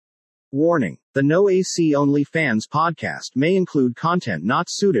Warning: the No AC Only Fans podcast may include content not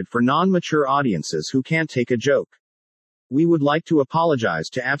suited for non-mature audiences who can't take a joke. We would like to apologize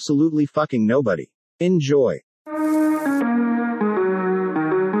to absolutely fucking nobody. Enjoy.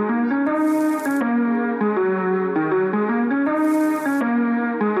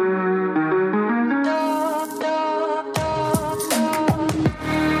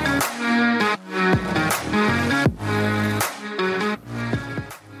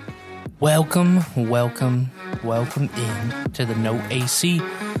 Welcome in to the No AC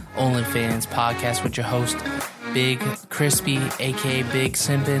Only Fans podcast with your host, Big Crispy, aka Big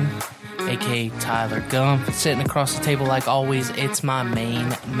Simpin, aka Tyler Gump. Sitting across the table like always, it's my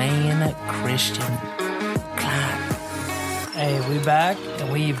main man, Christian Klein. Hey, we back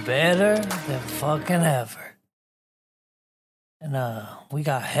and we better than fucking ever. And we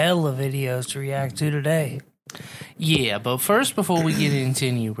got hella videos to react to today. Yeah, but first, before we get into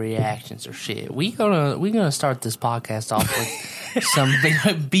any reactions or shit, we gonna start this podcast off with some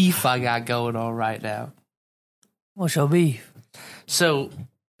big beef I got going on right now. What's your beef? So,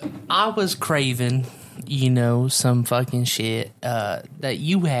 I was craving, some fucking shit that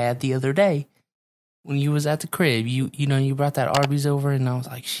you had the other day when you was at the crib. You brought that Arby's over, and I was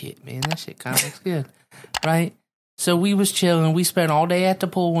like, shit, man, that shit kind of looks good, right? So we was chilling. We spent all day at the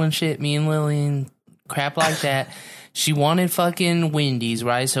pool and shit, me and Lily and crap like that. She wanted fucking Wendy's,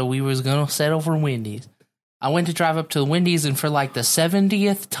 right? So we was gonna settle for Wendy's. I went to drive up to the Wendy's, and for like the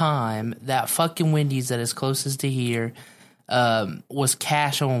 70th time, that fucking Wendy's that is closest to here was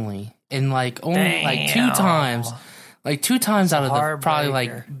cash only, and only two times out of the probably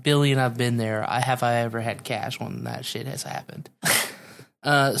like billion I've been there, I ever had cash when that shit has happened.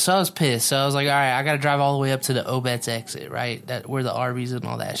 So I was pissed. So I was like, all right, I got to drive all the way up to the Obet's exit, right? That where the Arby's and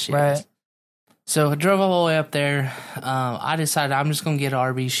all that shit is. So I drove all the way up there. I decided I'm just going to get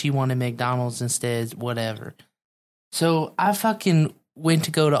Arby's. She wanted McDonald's instead, whatever. So I fucking went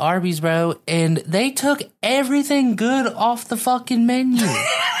to go to Arby's, bro, and they took everything good off the fucking menu.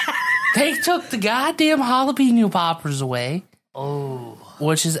 They took the goddamn jalapeno poppers away. Oh.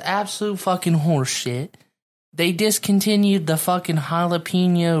 Which is absolute fucking horse shit. They discontinued the fucking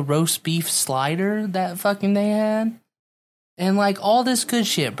jalapeno roast beef slider that fucking they had. And, all this good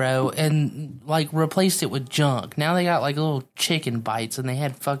shit, bro, and, replaced it with junk. Now they got, little chicken bites, and they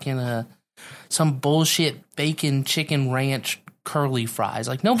had fucking, some bullshit bacon chicken ranch curly fries.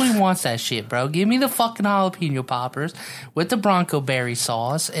 Nobody wants that shit, bro. Give me the fucking jalapeno poppers with the Bronco berry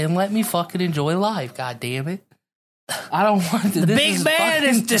sauce, and let me fucking enjoy life, god damn it. I don't want to. The big man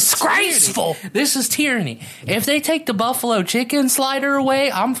is disgraceful. Tyranny. This is tyranny. If they take the buffalo chicken slider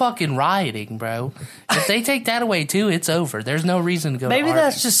away, I'm fucking rioting, bro. If they take that away too, it's over. There's no reason to go. Maybe to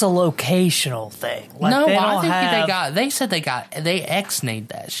that's just a locational thing. No, I think they ex-nayed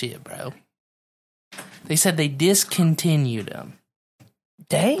that shit, bro. They said they discontinued them.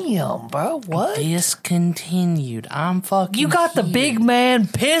 Damn, bro, what? Discontinued. I'm fucking You got the big man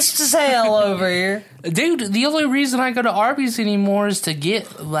pissed as hell over here. Dude, the only reason I go to Arby's anymore is to get,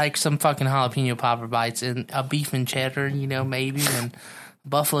 some fucking jalapeno popper bites and a beef and cheddar, maybe, and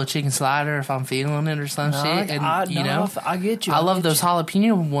buffalo chicken slider if I'm feeling it or some shit. And, I get you. I love those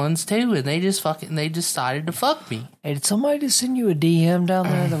jalapeno ones, too, and they decided to fuck me. Hey, did somebody just send you a DM down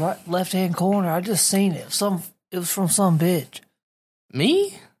there in the left-hand corner? I just seen it. It was from some bitch.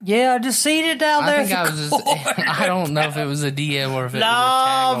 Me? Yeah, I just seen it down there. I don't know if it was a DM or if it was a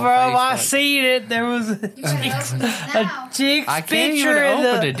tag on bro, Facebook. I seen it. There was a chick's I can't picture even in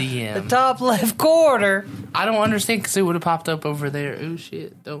open a DM. the top left corner. I don't understand because it would have popped up over there. Oh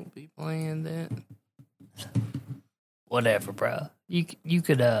shit! Don't be playing that. Whatever, bro. You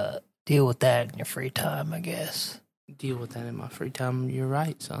could deal with that in your free time, I guess. Deal with that in my free time. You're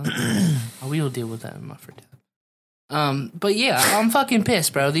right, son. I will deal with that in my free time. But yeah, I'm fucking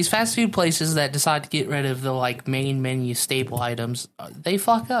pissed, bro. These fast food places that decide to get rid of the main menu staple items, they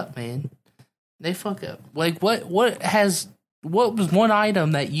fuck up, man. They fuck up. What was one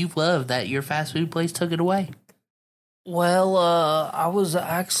item that you loved that your fast food place took it away? Well, I was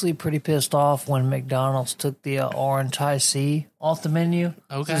actually pretty pissed off when McDonald's took the orange high C off the menu.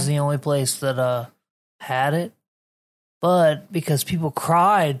 Okay. This is the only place that had it. But because people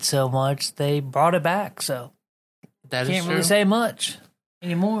cried so much, they brought it back, so that can't really say much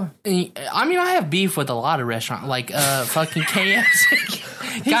anymore. I mean, I have beef with a lot of restaurants, fucking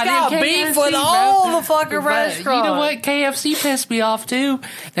KFC. He's got beef with all the fucking restaurants. You know what? KFC pissed me off, too.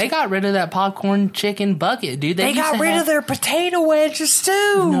 They got rid of that popcorn chicken bucket, dude. They got rid of their potato wedges, too.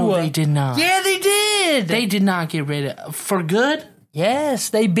 No, they did not. Yeah, they did. They did not get rid of... For good? Yes,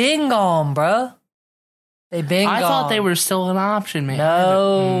 they been gone, bruh. They've been I gone. thought they were still an option, man.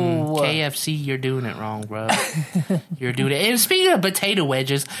 No. KFC, you're doing it wrong, bro. You're doing it. And speaking of potato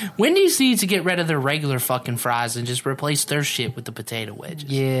wedges, Wendy's needs to get rid of their regular fucking fries and just replace their shit with the potato wedges.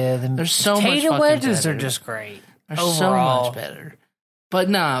 Yeah, They're so much potato fucking wedges better. are just great. They're Overall. so much better. But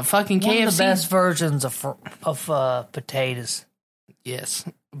nah, fucking One KFC. of the best versions of potatoes. Yes.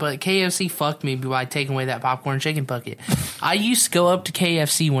 But KFC fucked me by taking away that popcorn chicken bucket. I used to go up to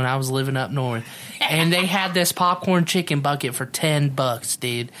KFC when I was living up north, and they had this popcorn chicken bucket for $10,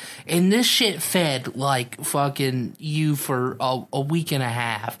 dude. And this shit fed like fucking you for a week and a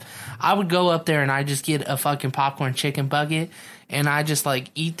half. I would go up there and I just get a fucking popcorn chicken bucket, and I just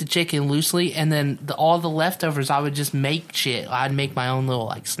like eat the chicken loosely, and then all the leftovers I would just make shit. I'd make my own little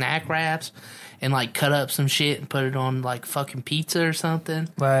like snack wraps. And, like, cut up some shit and put it on, like, fucking pizza or something.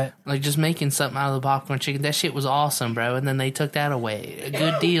 Right. Like, just making something out of the popcorn chicken. That shit was awesome, bro. And then they took that away.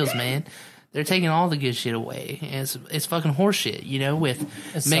 Good deals, man. They're taking all the good shit away. And it's fucking horseshit, you know, with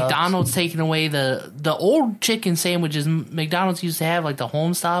McDonald's taking away the old chicken sandwiches McDonald's used to have, like the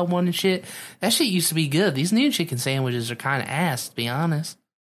home-style one and shit. That shit used to be good. These new chicken sandwiches are kind of ass, to be honest.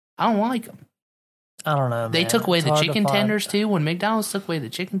 I don't like them. I don't know, man. They took away It's the hard to chicken find. tenders, too. When McDonald's took away the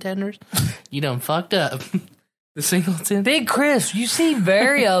chicken tenders, you done fucked up. The singleton. Big Chris, you seem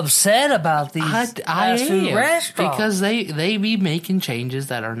very upset about these fast food restaurants. Because they be making changes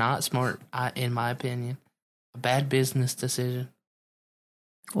that are not smart, in my opinion. A bad business decision.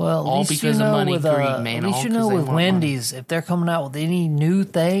 Well, all because of money greed, man. At least All you know 'cause they with want Wendy's, if they're coming out with any new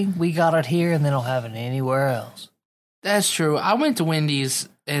thing, we got it here and they don't have it anywhere else. That's true. I went to Wendy's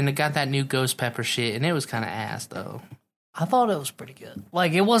and I got that new ghost pepper shit, and it was kind of ass, though. I thought it was pretty good.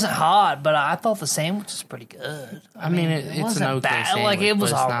 Like, it wasn't hot, but I thought the sandwich was pretty good. I mean, it's an wasn't okay bad. sandwich. Like, it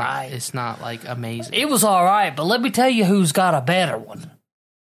was but it's all not- right. It's not, like, amazing. It was all right, but let me tell you who's got a better one.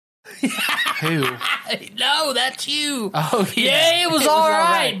 Who? No, that's you. Oh, Yeah, it was all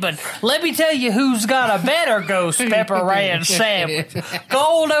right, but let me tell you who's got a better ghost pepper ranch sandwich. Go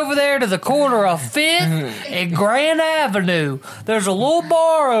on over there to the corner of 5th and Grand Avenue. There's a little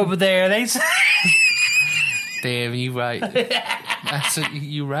bar over there. They say Damn, you right.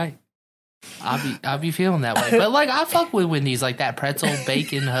 You right. I'll be feeling that way. But like, I fuck with Wendy's, like that pretzel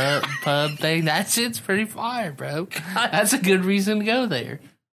bacon pub thing. That shit's pretty fire, bro. That's a good reason to go there.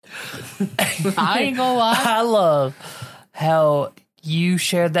 I ain't gonna lie. I love how you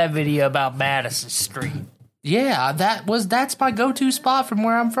shared that video about Madison Street. Yeah, that's my go-to spot from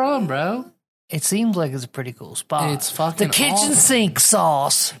where I'm from, bro. It seems like it's a pretty cool spot. It's fucking the kitchen awesome. sink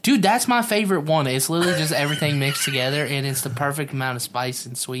sauce. Dude, that's my favorite one. It's literally just everything mixed together, and it's the perfect amount of spice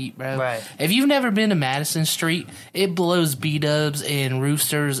and sweet, bro. Right. If you've never been to Madison Street, it blows B-dubs and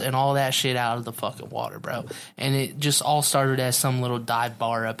roosters and all that shit out of the fucking water, bro. And it just all started as some little dive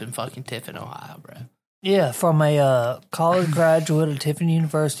bar up in fucking Tiffin, Ohio, bro. Yeah, from a college graduate at Tiffin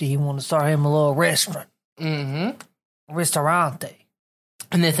University, he wanted to start him a little restaurant. Mm-hmm. Ristorante.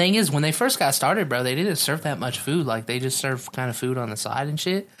 And the thing is, when they first got started, bro, they didn't serve that much food. Like, they just served kind of food on the side and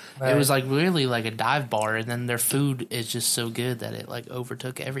shit. Right. It was, like, really like a dive bar, and then their food is just so good that it, like,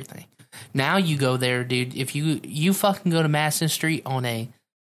 overtook everything. Now you go there, dude, if you fucking go to Madison Street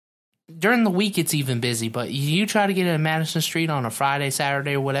during the week, it's even busy, but you try to get into Madison Street on a Friday,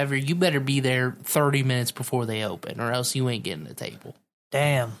 Saturday, or whatever, you better be there 30 minutes before they open, or else you ain't getting a table.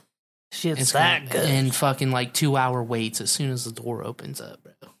 Damn. Shit's that good. And fucking like 2-hour waits as soon as the door opens up,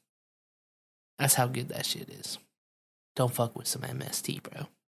 bro. That's how good that shit is. Don't fuck with some MST, bro.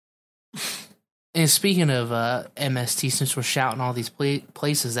 And speaking of MST, since we're shouting all these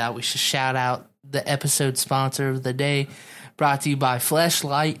places out, we should shout out the episode sponsor of the day, brought to you by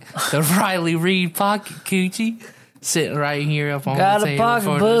Fleshlight, the Riley Reed Pocket Coochie, sitting right here up on Got the a table. pocket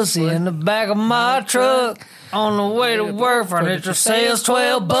for pussy display. in the back of my truck. On the way to work, furniture sales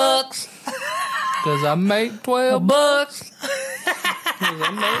 $12. Cause I make 12 bucks.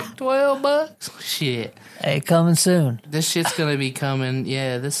 I make $12. Shit. Hey, coming soon. This shit's gonna be coming.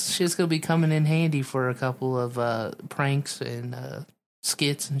 Yeah, this shit's gonna be coming in handy for a couple of pranks and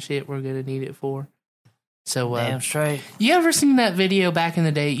skits and shit. We're gonna need it for. So, Damn straight. you ever seen that video back in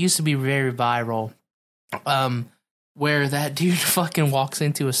the day? It used to be very viral. Where that dude fucking walks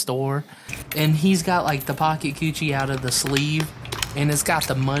into a store and he's got like the pocket coochie out of the sleeve and it's got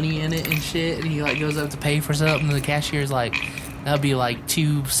the money in it and shit, and he like goes up to pay for something and the cashier's like, that'll be like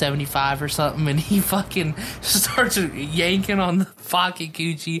 $2.75 or something, and he fucking starts yanking on the pocket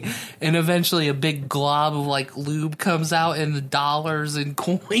coochie, and eventually a big glob of like lube comes out and the dollars and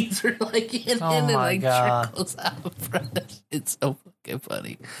coins are like in it, and my like God. trickles out. Bro, it's so fucking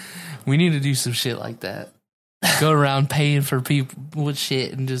funny. We need to do some shit like that. Go around paying for people with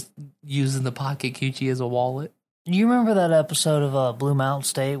shit and just using the pocket coochie as a wallet. You remember that episode of Blue Mountain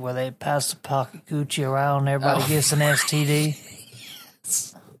State where they pass the pocket coochie around and everybody gets an STD?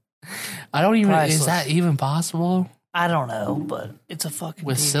 I don't even. Priceless. Is that even possible? I don't know, but it's a fucking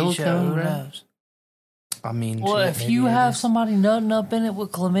With TV silicone, show. Who right? knows? I mean, Well, shit, if maybe you it have is. somebody nutting up in it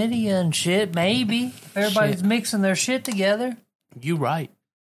with chlamydia and shit, maybe. Everybody's Shit. mixing their shit together. You right.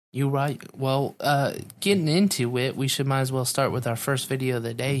 You right. Well, getting into it, we might as well start with our first video of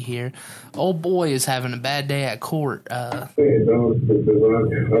the day here. Old boy is having a bad day at court. Don't, because I thought I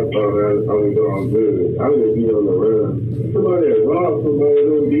was doing good. I would be on the run. Somebody robbed somebody,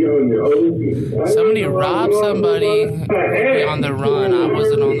 don't be on the open. Somebody robbed somebody be on the run. I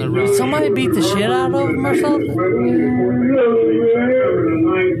wasn't on the run. Did somebody beat the shit out of him or something?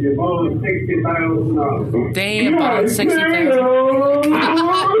 Damn, bond 60,000.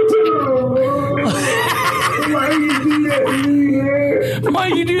 Why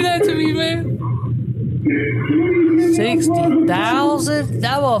you do that to me, man? 60,000?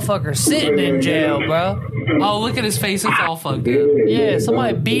 That motherfucker's sitting in jail, bro. Oh, look at his face. It's all fucked up. Yeah,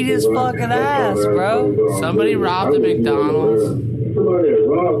 somebody beat his fucking ass, bro. Somebody robbed a McDonald's. Somebody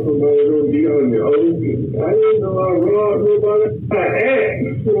robbed somebody, don't be on the open. I didn't know I robbed nobody. I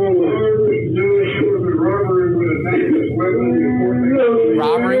asked for robbery with a dangerous weapon.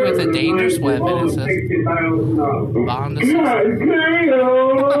 Robbery with a dangerous weapon, it says. $60,000. Bond is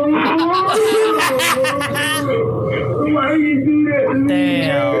Why you do that?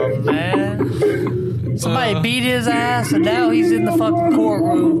 Damn, man. Somebody beat his ass and now he's in the fucking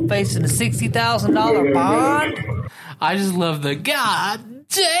courtroom facing a $60,000 bond? I just love the god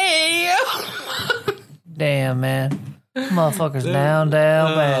damn. Damn, man. Motherfucker's down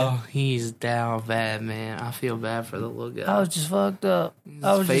bad. Oh, he's down bad, man. I feel bad for the little guy. I was just fucked up.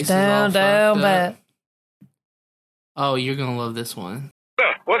 I was face just is all down fucked up. bad. Oh, you're gonna love this one.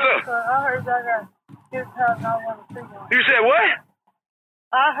 What's up? I heard y'all got dick talk and I want to see one. You said what?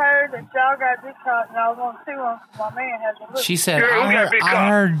 I heard that y'all got dick talk and I want to see one. My man has a look. She said, Girl, who got big I cock?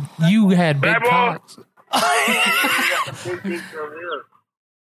 heard you had big Bad boy? cocks.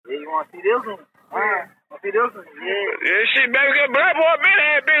 Yeah, you want to see this one? Want to see this one? Yeah. Yeah, shit, baby, that black boy been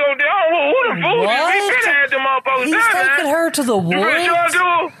had big old deal. Who the fool? What? He been had them motherfuckers He's done, taking man. her to the You been sure woods?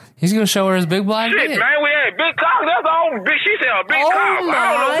 to? He's gonna show her his big black Shit, dick. man, we had big cock. That's all big. She said a big Oh cock. my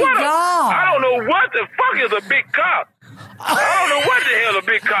God. I don't know what the fuck is a big cock. I don't know what the hell a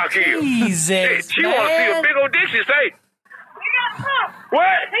big cock is. Jesus, She want to see a man. big old dick. She say, He got a monster.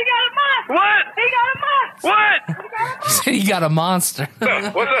 what? He got a monster. What? He got a monster. What? He said he got a monster.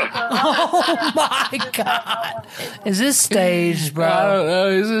 What's up? Oh my God. Is this staged, I bro? don't know.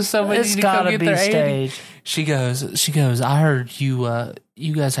 Is this somebody It's need to come gotta get be their 80? staged. She goes, I heard you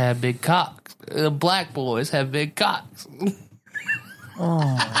guys have big cocks. Black boys have big cocks. Oh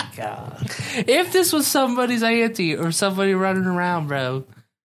my God. If this was somebody's auntie or somebody running around, bro,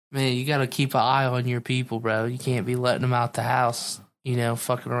 man, you got to keep an eye on your people, bro. You can't be letting them out the house,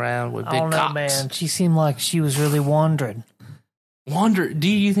 fucking around with I big don't know, cocks. man. She seemed like she was really wandering. Do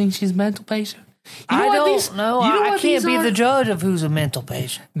you think she's a mental patient? You know I what don't these- know. you know I what can't these be are? the judge of who's a mental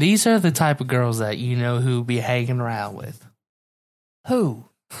patient. These are the type of girls that who be hanging around with. Who?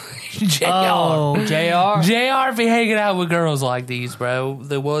 JR. Oh, JR. JR be hanging out with girls like these, bro.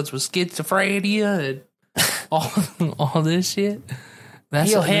 The ones with schizophrenia and all this shit.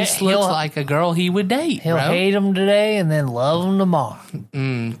 This looks like a girl he would date, He'll bro. hate him today and then love him tomorrow.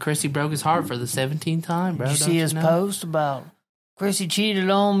 Chrissy broke his heart for the 17th time, bro. Did you Don't see his know? post about Chrissy cheated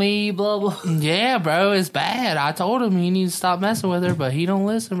on me, blah, blah? Yeah, bro, it's bad. I told him he needs to stop messing with her, but he don't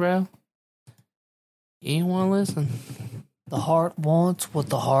listen, bro. He ain't want to listen. The heart wants what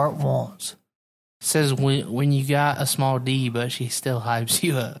the heart wants. Says when you got a small D, but she still hypes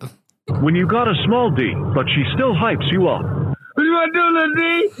you up. When you got a small D, but she still hypes you up. What you want to do, Lil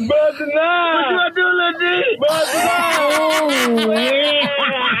D? Buzz the nine. What you want to do, Lil D? Buzz the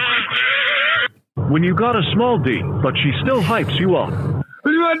nine. When you got a small D, but she still hypes you up.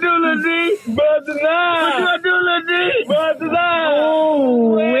 What you want to do, Lil D? Buzz the nine. What you want to do, Lil D? Buzz the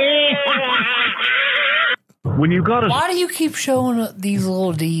nine. When you got a Why do you keep showing up these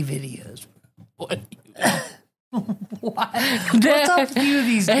little D videos? What? What's up with you with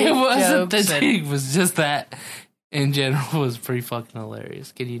these dick It wasn't the jokes and- dick, was just that in general was pretty fucking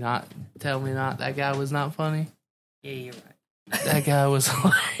hilarious. Can you not tell me that guy was not funny? Yeah, you're right. That guy was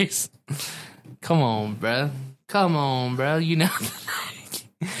hilarious. Come on, bro.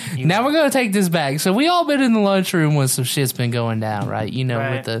 Now we're gonna take this back. So we all been in the lunchroom when some shit's been going down, right?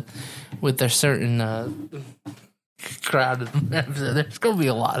 Right. With the certain crowd of them. There's gonna be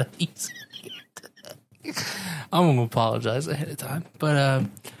a lot of these. I'm gonna apologize ahead of time, but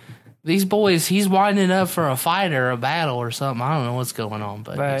these boys, he's winding up for a fight or a battle or something. I don't know what's going on,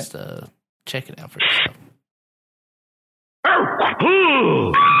 but just check it out for yourself.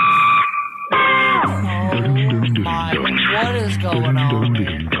 Oh my, what is going on?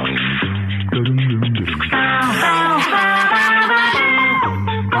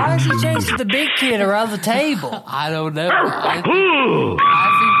 Why is he chasing the big kid around the table? I don't know. I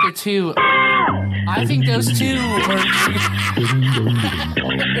think the two. I think those two were.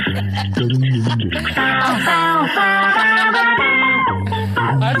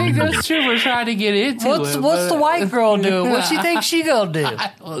 I think those two were trying to get into it. What's the white girl doing? What she think she gonna do?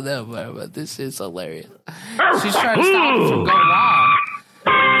 I don't know, but this is hilarious. She's trying to stop it from going on.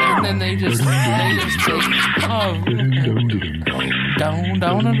 And then they just take,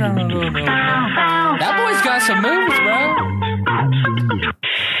 That boy's got some moves, bro.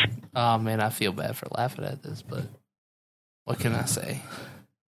 Oh man, I feel bad for laughing at this, but what can I say?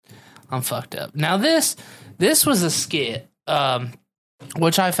 I'm fucked up. Now this was a skit,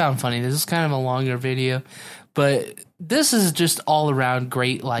 which I found funny. This is kind of a longer video, but this is just all around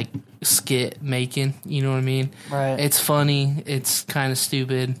great, like, skit making. You know what I mean? Right. It's funny. It's kind of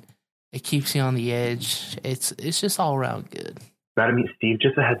stupid. It keeps you on the edge. It's just all around good. About to meet Steve.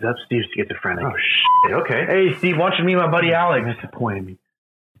 Just a heads up, Steve's schizophrenic. Oh, shit. Okay. Hey, Steve, why don't you meet my buddy Alex? Disappointed me.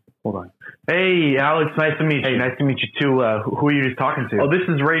 Hold on. Hey, Alex, nice to meet you. Hey, nice to meet you, too. Who are you just talking to? Oh, this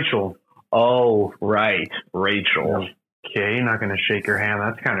is Rachel. Oh, right. Rachel. Okay, not going to shake her hand.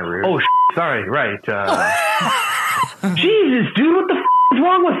 That's kind of rude. Oh, sorry. Right. Jesus, dude, what the is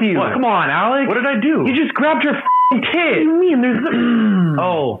wrong with you? What? Come on, Alex. What did I do? You just grabbed your tit. What do you mean? There's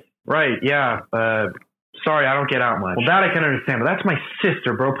Oh, right. Yeah. Sorry, I don't get out much. Well, that I can understand, but that's my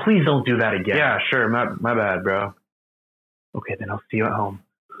sister, bro. Please don't do that again. Yeah, sure. My bad, bro. Okay, then I'll see you at home.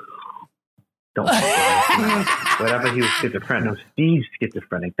 Don't. Whatever, he was schizophrenic. No, Steve's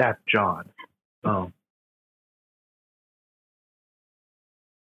schizophrenic. That's John. Oh. All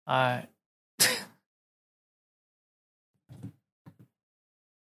right.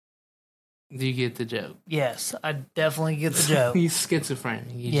 Do you get the joke? Yes, I definitely get the joke. He's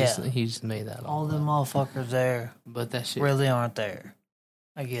schizophrenic. He just made that up. All them motherfuckers there, but that shit really aren't there.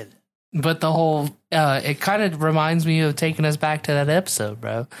 I get it. But the whole, it kind of reminds me of taking us back to that episode,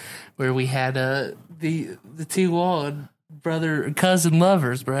 bro, where we had the two brother cousin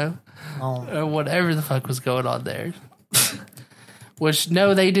lovers, bro, or whatever the fuck was going on there. Which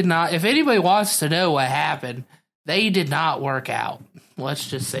no, they did not. If anybody wants to know what happened, they did not work out. Let's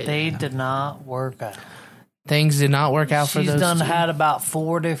just say they did not work out. Things did not work out for those. She's done two. had about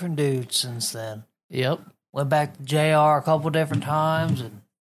 4 different dudes since then. Yep. Went back to JR a couple different times and.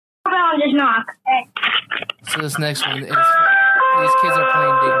 Just knock. So this next one is these kids are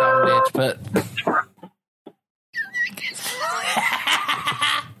playing Ding Dong Ditch, but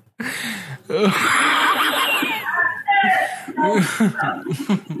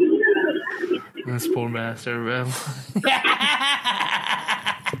this poor bastard, bro.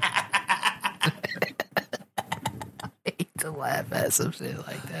 To laugh at some shit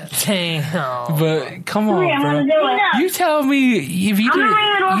like that. Damn. But come on, bro. You tell me if you do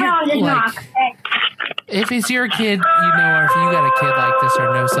like, if it's your kid, you know, or if you got a kid like this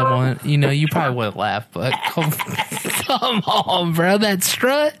or know someone, you know, you probably wouldn't laugh, but come on, bro. That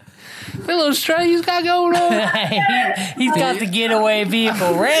strut. That little strut he's got going on. He's got the getaway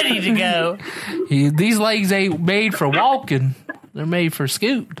vehicle ready to go. These legs ain't made for walking. They're made for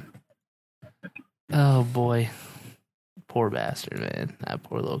scooting. Oh, boy. Poor bastard, man. That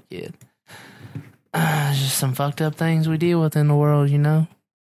poor little kid. Just some fucked up things we deal with in the world, you know?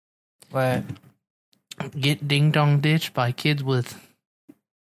 Right. Get ding dong ditched by kids with...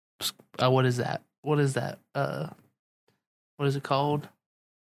 what is that? What is that? What is it called?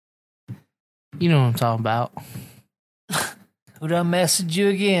 You know what I'm talking about. Who done messaged you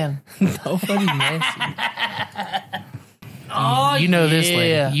again? Nobody messaged. Oh, you know this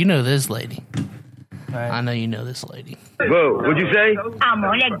lady. You know this lady. Right. I know you know this lady. Whoa, what'd you say? I'm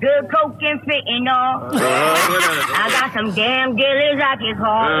on that good coke and fentanyl. I got some damn gillies I can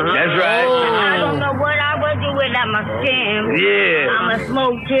call. That's right. I don't know what I would do without my stem. Yeah. I'ma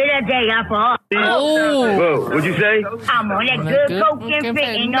smoke till the day I fall. Whoa, what'd you say? I'm on that good coke and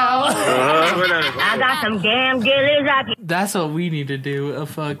fentanyl. I got some damn gillies I can. That's what we need to do.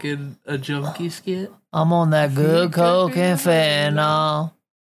 A junkie skit. I'm on that good coke and fentanyl.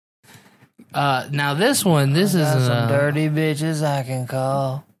 Now this one, this is some dirty bitches I can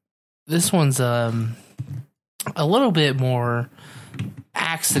call. This one's a little bit more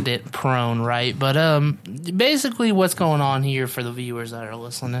accident prone, right? But basically what's going on here for the viewers that are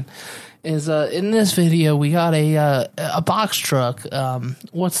listening is in this video we got a box truck.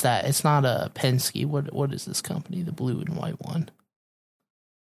 What's that? It's not a Penske. What is this company? The blue and white one?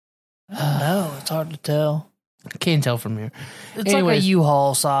 I don't know. It's hard to tell. Can't tell from here. It's like a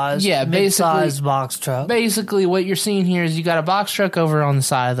U-Haul size. Yeah, mid-size box truck. Basically, what you're seeing here is you got a box truck over on the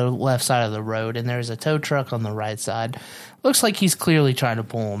side of the left side of the road, and there's a tow truck on the right side. Looks like he's clearly trying to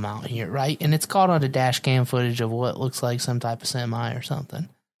pull him out here, right? And it's caught on a dash cam footage of what looks like some type of semi or something.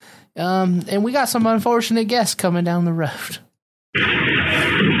 And we got some unfortunate guests coming down the road.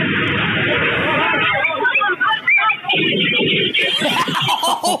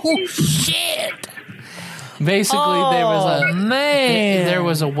 Oh shit! Basically, there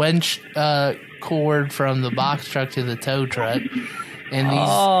was a winch cord from the box truck to the tow truck, and these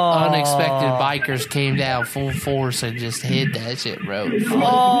unexpected bikers came down full force and just hit that shit, bro.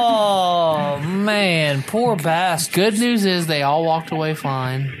 Oh man, poor bastard. Good news is they all walked away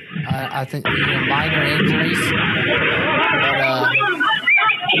fine. I think minor injuries, but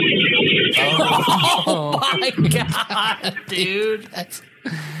oh my god, dude,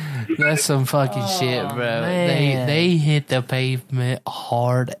 that's some fucking shit, bro. Man. They hit the pavement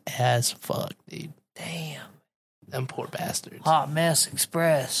hard as fuck, dude. Damn. Them poor bastards. Hot Mess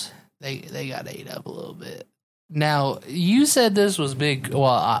Express. They got ate up a little bit. Now, you said this was big. Well,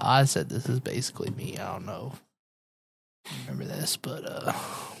 I said this is basically me. I don't know if you remember this, but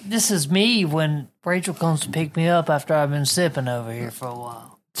this is me when Rachel comes to pick me up after I've been sipping over here for a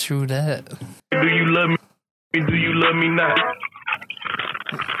while. True that. Do you love me? Do you love me not?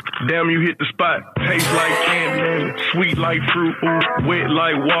 Damn, you hit the spot. Taste like candy, sweet like fruit, ooh, wet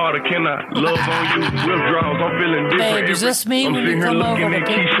like water. Can I love on you? Withdrawals, I'm feeling different. Babe, does this mean I'm when sitting you here come over looking to at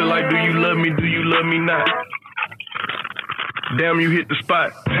pick Keisha me like, up? do you love me? Do you love me not? Damn, you hit the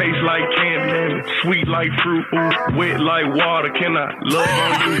spot. Taste like candy, sweet like fruit, ooh, wet like water. Can I love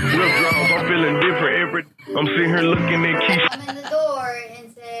on you? Withdrawals, I'm feeling different. I'm sitting here looking at Keisha. Open the door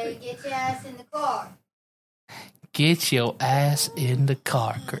and say, "Get your ass in the car." Get your ass in the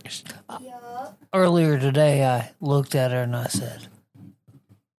car, Chris. Earlier today, I looked at her and I said,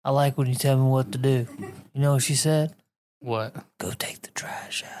 I like when you tell me what to do. You know what she said? What? Go take the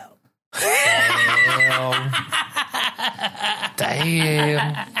trash out.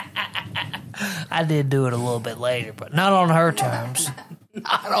 Damn. I did do it a little bit later, but not on her terms.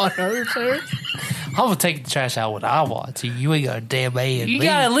 Not on her terms? I'm going to take the trash out when I want to. You ain't got a damn A and You B.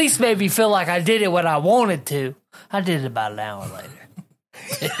 gotta at least make me feel like I did it when I wanted to. I did it about an hour later.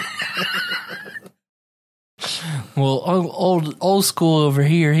 Well, old school over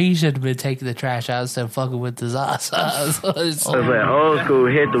here, he should have been taking the trash out instead of fucking with the Zaza. That's like old school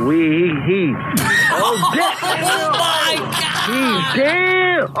hit the weed. He. Oh, my God. He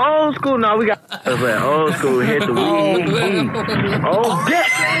damn. Old school. No, we got. That's like old school hit the weed. He. Oh,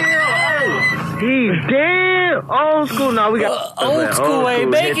 damn. He damn. Old school. No, we got. Old school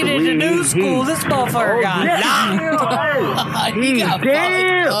ain't making it to new school. This motherfucker got knocked. He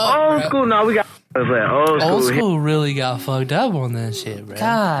damn. Old school. No, we got. Old school really got fucked up on that shit, bro.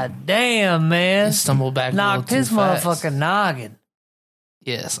 God damn, man. He stumbled back. Knocked his motherfucking noggin.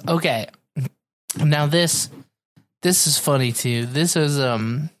 Yes. Okay. Now this is funny too. This is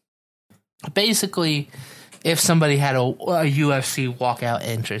basically if somebody had a UFC walkout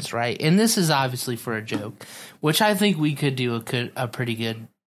entrance, right? And this is obviously for a joke, which I think we could do a pretty good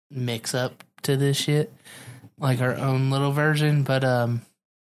mix up to this shit, like our own little version. But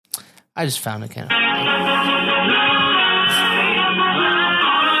I just found it kind of.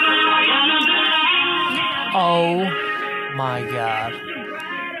 Oh my God.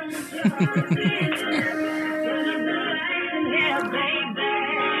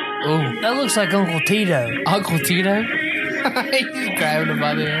 Oh, that looks like Uncle Tito. Uncle Tito? He's grabbing him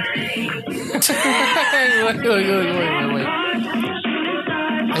by the hair. wait.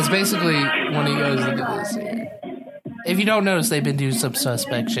 It's basically when he goes into this here. If you don't notice, they've been doing some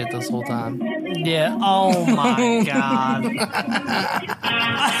suspect shit this whole time. Yeah. Oh my God.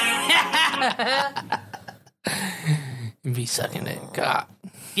 You be sucking it. God.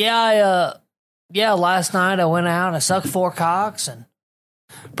 Yeah, last night I went out, I sucked 4 cocks and.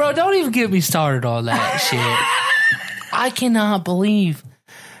 Bro, don't even get me started on that shit. I cannot believe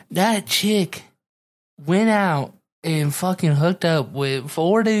that chick went out and fucking hooked up with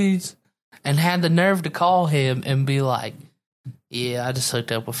 4 dudes and had the nerve to call him and be like, yeah, I just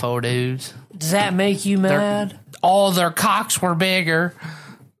hooked up with 4 dudes. Does that make you mad? All their cocks were bigger.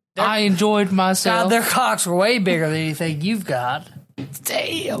 I enjoyed myself. God, their cocks were way bigger than anything you've got.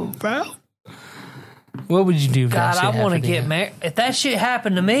 Damn, bro. What would you do? If God, that shit I want to happened get you? married. If that shit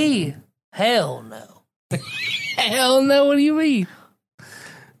happened to me, hell no. Hell no. What do you mean?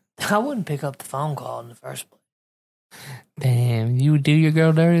 I wouldn't pick up the phone call in the first place. Damn, you would do your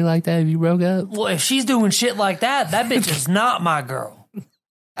girl dirty like that if you broke up? Well, if she's doing shit like that, that bitch is not my girl.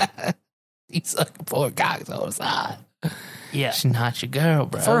 He's sucking poor cocks all the time. Yeah. She's not your girl,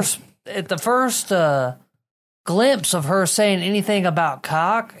 bro. At the first glimpse of her saying anything about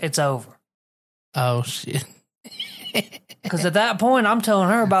cock, it's over. Oh, shit. Because at that point, I'm telling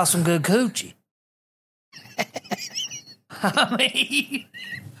her about some good coochie. I mean...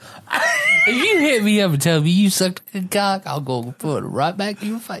 If you hit me up and tell me you sucked a good cock, I'll go put it right back in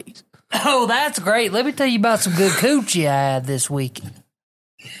your face. Oh, that's great. Let me tell you about some good coochie I had this weekend.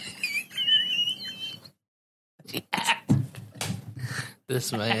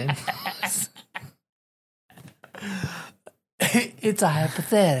 This man. It's a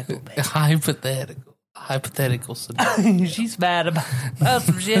hypothetical, man. Hypothetical scenario. She's mad about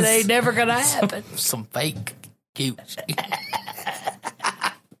some shit that ain't never gonna happen. Some fake coochie.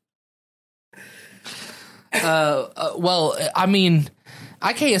 Well, I mean,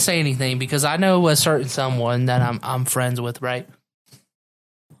 I can't say anything because I know a certain someone that I'm friends with, right?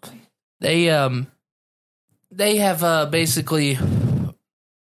 They have basically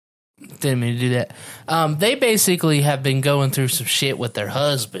didn't mean to do that. They basically have been going through some shit with their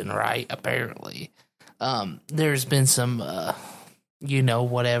husband, right? Apparently, there's been some,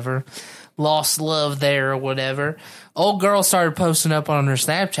 whatever. Lost love there or whatever. Old girl started posting up on her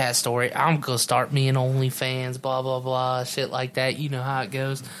Snapchat story, I'm gonna start me an OnlyFans, blah blah blah, shit like that. You know how it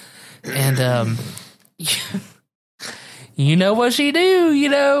goes. And you know what she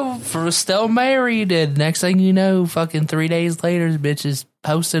do, for still married, and next thing you know, fucking 3 days later, this bitch is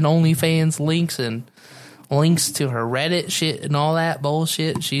posting OnlyFans links and links to her Reddit shit and all that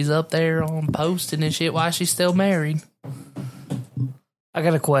bullshit. She's up there on posting and shit while she's still married. I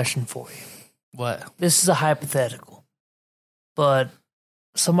got a question for you. What? This is a hypothetical, but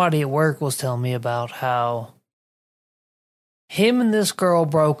somebody at work was telling me about how him and this girl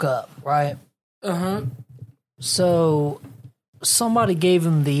broke up, right? Uh-huh. So somebody gave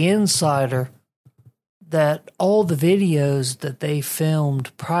him the insider that all the videos that they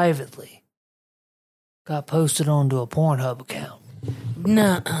filmed privately got posted onto a Pornhub account.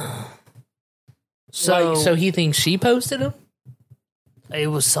 No. So he thinks she posted them? It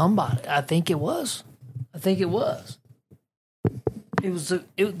was somebody. I think it was. It was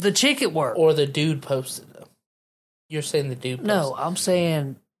the chick at work. Or the dude posted them. You're saying the dude posted them. No, I'm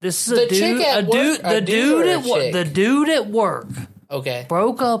saying this is The a dude. chick at work? The dude at work. The dude at work. Okay.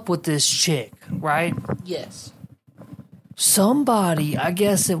 Broke up with this chick, right? Yes. Somebody, I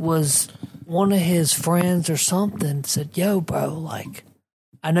guess it was one of his friends or something, said, "Yo, bro, like,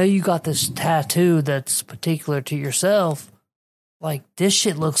 I know you got this tattoo that's particular to yourself. Like, this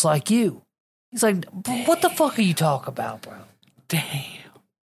shit looks like you." He's like, "What the fuck are you talking about, bro?" Damn.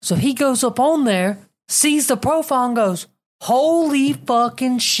 So he goes up on there, sees the profile, and goes, "Holy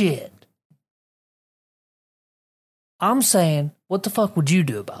fucking shit." I'm saying, what the fuck would you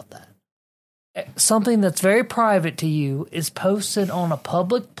do about that? Something that's very private to you is posted on a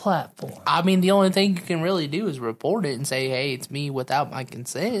public platform. I mean, the only thing you can really do is report it and say, "Hey, it's me," without my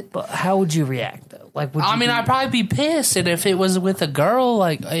consent. But how would you react, though? Like, I'd probably be pissed. And if it was with a girl,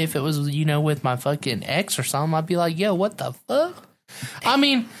 like, if it was, with my fucking ex or something, I'd be like, "Yo, what the fuck?" I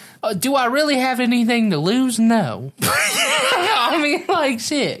mean, do I really have anything to lose? No. I mean, like,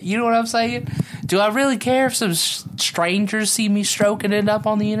 shit. You know what I'm saying? Do I really care if some strangers see me stroking it up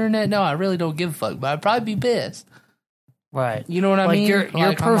on the internet? No, I really don't give a fuck, but I'd probably be pissed. Right. You know what I mean? Your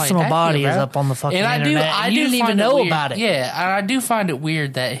personal body is up on the fucking internet. And you didn't even know about it. Yeah, and I do find it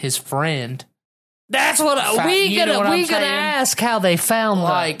weird that his friend... That's what we gonna ask how they found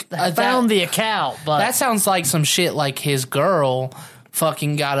found the account. But that sounds like some shit like his girl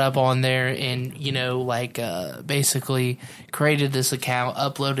fucking got up on there and basically created this account,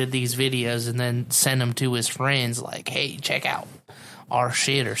 uploaded these videos, and then sent them to his friends like, "Hey, check out our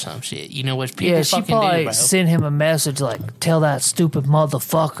shit" or some shit. You know what people she fucking probably do, bro. sent him a message like, "Tell that stupid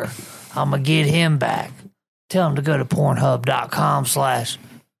motherfucker I'm gonna get him back. Tell him to go to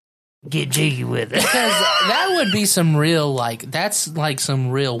Pornhub.com/get jiggy with it." Because that would be some real, that's like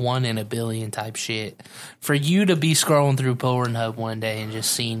some real 1 in a billion type shit. For you to be scrolling through Pornhub one day and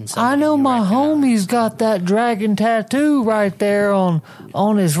just seeing something. I know my homie's got that dragon tattoo right there on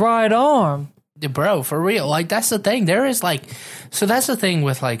his right arm. Bro, for real. Like, that's the thing. There is so that's the thing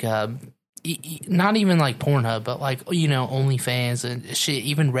with not even like Pornhub, but OnlyFans and shit,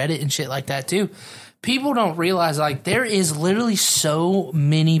 even Reddit and shit like that too. people don't realize, like, there is literally so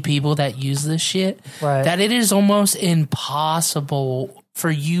many people that use this shit that it is almost impossible for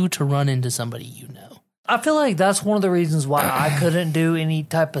you to run into somebody you know. I feel like that's one of the reasons why I couldn't do any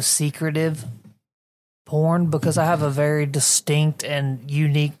type of secretive porn, because I have a very distinct and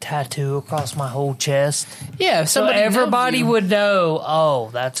unique tattoo across my whole chest. Yeah, so everybody would know, oh,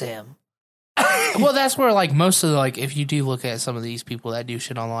 that's him. Well, that's where, like, most of the, like, if you do look at some of these people that do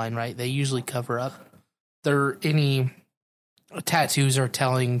shit online, right, they usually cover up any tattoos or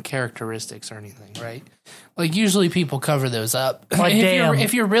telling characteristics or anything, right? Like, usually people cover those up. Like,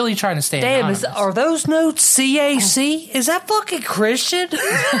 if you're really trying to stay anonymous. Are those notes CAC? Is that fucking Christian?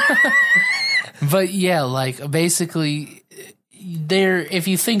 But yeah, like, basically, if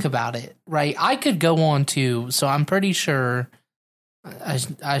you think about it, right, I could go on to, so I'm pretty sure,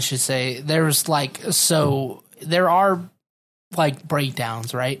 I should say, there's, like, so there are, like,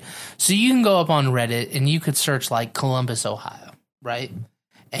 breakdowns, right? So you can go up on Reddit and you could search, like, Columbus, Ohio, right?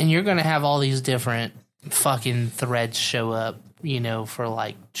 And you're going to have all these different fucking threads show up, you know, for,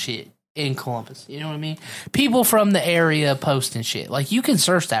 like, shit in Columbus. You know what I mean? People from the area posting shit. Like, you can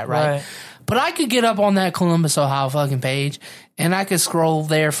search that, right? But I could get up on that Columbus, Ohio fucking page, and I could scroll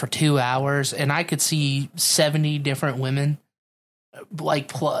there for 2 hours, and I could see 70 different women.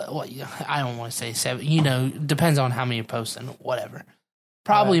 Like, I don't want to say 7, you know, depends on how many you're posting, whatever.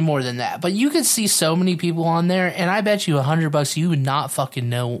 Probably more than that. But you could see so many people on there, and I bet you $100 you would not fucking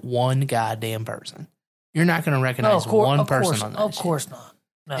know one goddamn person. You're not going to recognize one person on that. Of course not.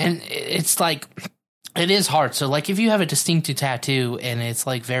 No. And it's like, it is hard. So, like, if you have a distinctive tattoo and it's,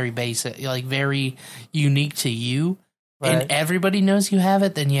 like, very basic, like, very unique to you, and everybody knows you have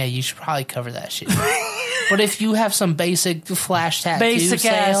it, then, yeah, you should probably cover that shit. But if you have some basic flash tattoo,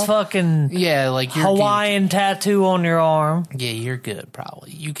 ass fucking like your Hawaiian tattoo on your arm, you're good.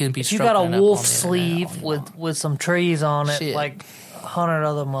 Probably you can be. If you got a wolf sleeve with some trees on it, like 100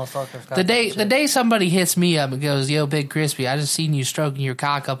 other motherfuckers. Got the day somebody hits me up and goes, "Yo, Big Crispy, I just seen you stroking your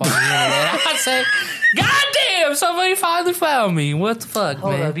cock up on the internet," I say, "God damn, somebody finally found me. What the fuck,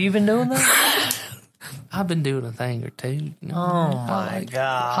 man? Have you been doing that?" I've been doing a thing or two. You know? Oh my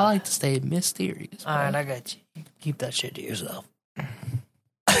God! I like to stay mysterious. All right, I got you. Keep that shit to yourself.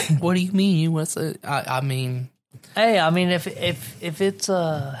 What do you mean? What's it? I mean, hey, I mean, if it's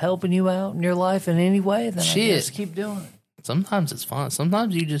helping you out in your life in any way, then I guess keep doing it. Sometimes it's fun.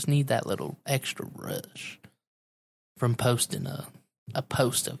 Sometimes you just need that little extra rush from posting a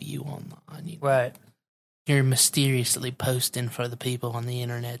post of you online. You know? Right. You're mysteriously posting for the people on the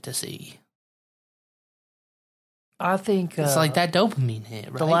internet to see. I think it's like that dopamine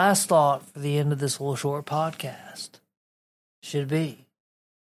hit, right? The last thought for the end of this little short podcast should be,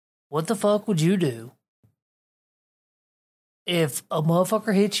 what the fuck would you do if a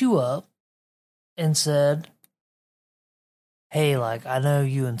motherfucker hit you up and said, hey, like, I know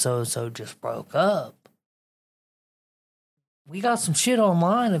you and so just broke up. We got some shit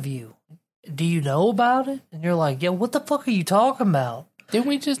online of you. Do you know about it? And you're like, yeah, what the fuck are you talking about? Didn't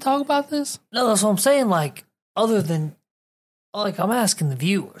we just talk about this? No, that's what I'm saying. Like, other than, like, I'm asking the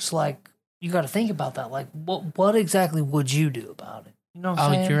viewers, like, you got to think about that. Like, what exactly would you do about it? You know what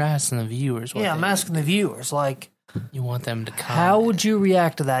I'm saying? You're asking the viewers. Yeah, I'm asking the viewers. Like, you want them to comment. How would you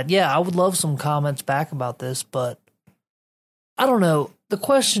react to that? Yeah, I would love some comments back about this, but I don't know. The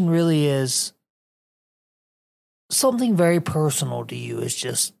question really is, something very personal to you is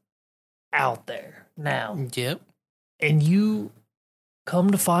just out there now. Yep. And you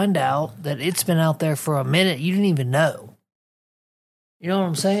come to find out that it's been out there for a minute. You didn't even know. You know what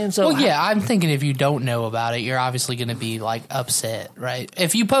I'm saying? So, well, yeah, I'm thinking if you don't know about it, you're obviously going to be, like, upset, right?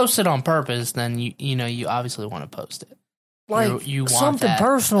 If you post it on purpose, then you obviously want to post it. Like, you want something that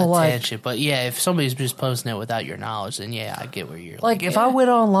personal, attention. But yeah, if somebody's just posting it without your knowledge, then yeah, I get where you're. Like, if I went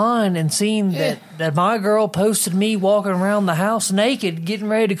online and seen that my girl posted me walking around the house naked, getting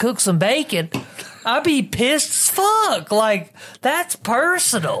ready to cook some bacon, I'd be pissed as fuck. Like, that's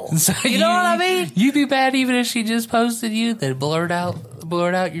personal. So you know what I mean? You'd be mad even if she just posted you, then blurred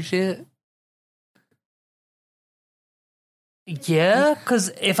out your shit. Yeah,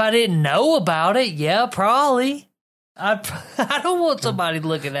 because if I didn't know about it, yeah, probably. I don't want somebody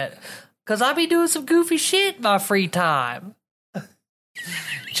looking at it. Because I be doing some goofy shit in my free time.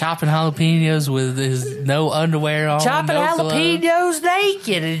 Chopping jalapenos with his no underwear on. Chopping jalapenos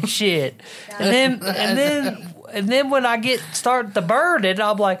naked and shit. and then when I start to burn it,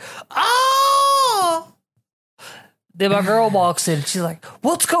 I'm like, oh! Then my girl walks in and she's like,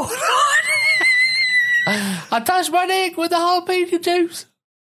 what's going on? I touched my neck with the jalapeno juice.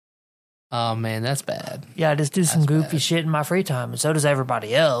 Oh, man, that's bad. Yeah, I just do some goofy shit in my free time, and so does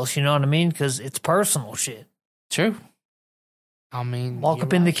everybody else, you know what I mean? Because it's personal shit. True. I mean... Walk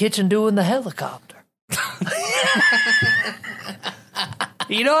up in the kitchen doing the helicopter.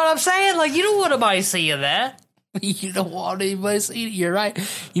 You know what I'm saying? Like, you don't want anybody seeing that. You don't want anybody seeing it. You're right.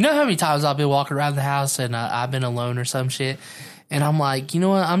 You know how many times I've been walking around the house and I've been alone or some shit, and I'm like, you know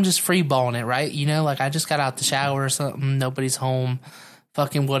what? I'm just free balling it, right? You know, like I just got out the shower or something. Nobody's home.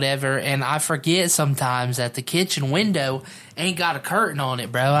 Fucking whatever. And I forget sometimes that the kitchen window ain't got a curtain on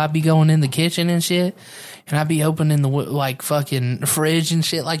it, bro. I'd be going in the kitchen and shit, and I'd be opening the like fucking fridge and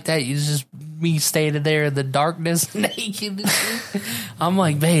shit like that. You just me standing there in the darkness naked and shit. I'm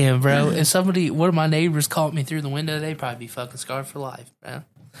like, man, bro, if one of my neighbors caught me through the window, they'd probably be fucking scarred for life, bro.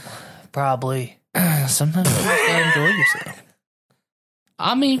 Probably. Sometimes you just gotta enjoy yourself.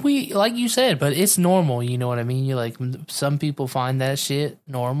 I mean, like you said, but it's normal, you know what I mean? You like, some people find that shit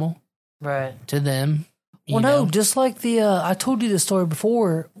normal. Right. To them. Well, no, just like I told you this story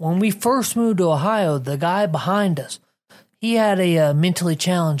before. When we first moved to Ohio, the guy behind us, he had a mentally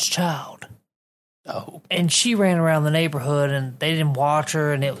challenged child. Oh. And she ran around the neighborhood, and they didn't watch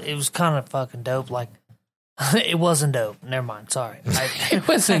her, and it was kind of fucking dope. Like, it wasn't dope. Never mind. Sorry. It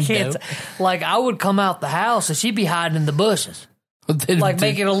wasn't dope. Like, I would come out the house, and she'd be hiding in the bushes. Like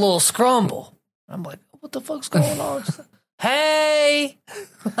making a little scrumble. I'm like, what the fuck's going on? Hey!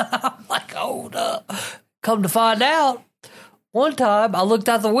 I'm like, hold up. Come to find out, one time I looked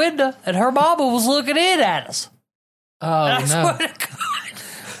out the window and her mama was looking in at us. Oh, no.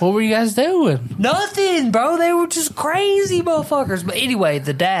 What were you guys doing? Nothing, bro. They were just crazy motherfuckers. But anyway,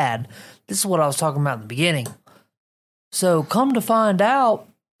 the dad, this is what I was talking about in the beginning. So come to find out,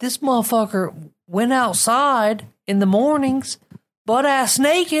 this motherfucker went outside in the mornings butt-ass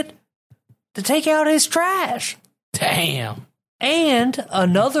naked to take out his trash. Damn. And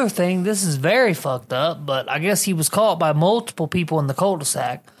another thing, this is very fucked up, but I guess he was caught by multiple people in the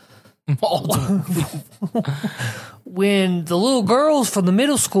cul-de-sac. When the little girls from the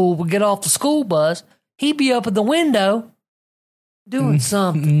middle school would get off the school bus, he'd be up at the window doing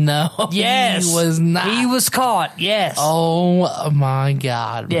something. No. Yes. He was not. He was caught, yes. Oh, my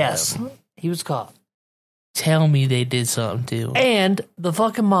God. Bro. Yes. He was caught. Tell me they did something to him. And the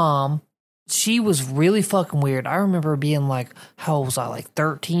fucking mom, she was really fucking weird. I remember being like, how old was I? Like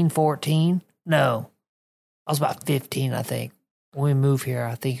 13, 14? No. I was about 15, I think. When we moved here,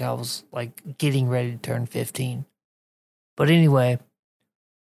 I think I was like getting ready to turn 15. But anyway,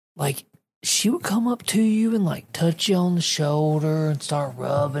 like she would come up to you and like touch you on the shoulder and start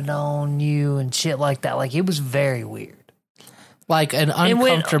rubbing on you and shit like that. Like it was very weird. Like an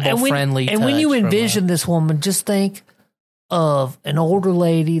uncomfortable, friendly touch. And when you envision this woman, just think of an older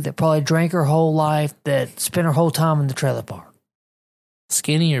lady that probably drank her whole life, that spent her whole time in the trailer park.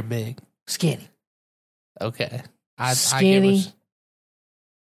 Skinny or big? Skinny. Okay. Skinny.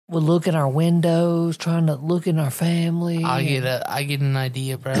 Would look in our windows, trying to look in our family. I get an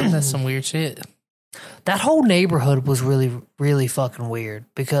idea, bro. That's some weird shit. That whole neighborhood was really, really fucking weird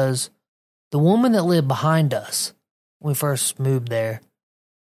because the woman that lived behind us when we first moved there,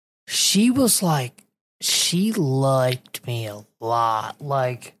 she was like, she liked me a lot.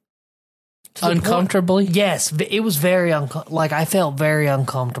 Like, uncomfortably? Yes, it was very like I felt very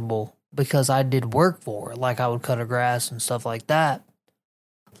uncomfortable because I did work for her. Like I would cut her grass and stuff like that.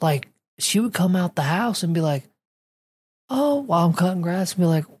 Like she would come out the house and be like, "Oh, while I'm cutting grass," and be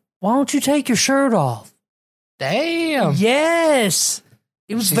like, "Why don't you take your shirt off?" Damn. Yes.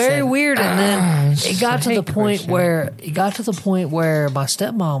 It was very weird, and then it got to the point where my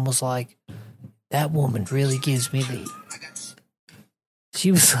stepmom was like, "That woman really gives me the."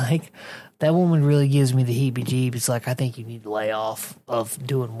 She was like, "That woman really gives me the heebie-jeebies. Like, I think you need to lay off of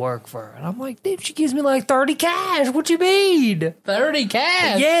doing work for her." And I'm like, "Dude, she gives me like 30 cash. What you mean? 30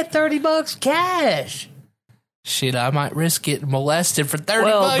 cash? Yeah, $30 cash." Shit, I might risk getting molested for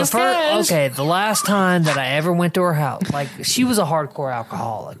 $30 cash. Okay, the last time that I ever went to her house, like, she was a hardcore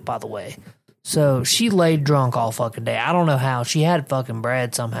alcoholic, by the way. So she laid drunk all fucking day. I don't know how. She had fucking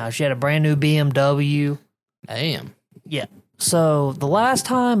bread somehow. She had a brand new BMW. Damn. Yeah. So the last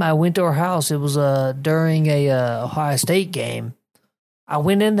time I went to her house, it was during a Ohio State game. I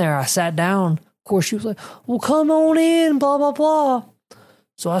went in there. I sat down. Of course, she was like, "Well, come on in, blah, blah, blah."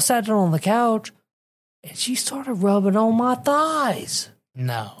 So I sat down on the couch, and she started rubbing on my thighs.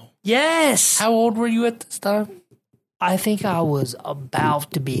 No. Yes. How old were you at this time? I think I was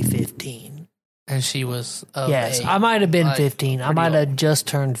about to be 15. And she was yes, I might have been 15. I might have just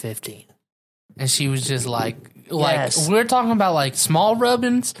turned 15. And she was just like Yes. we're talking about like small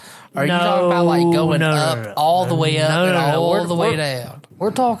rubbings? Or are you talking about like going up all the way up and all the way down? We're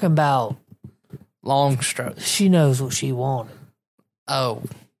talking about long stroke. She knows what she wanted. Oh.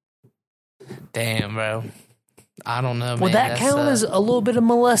 Damn, bro. I don't know, man. Would that count as a little bit of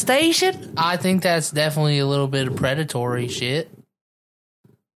molestation? I think that's definitely a little bit of predatory shit.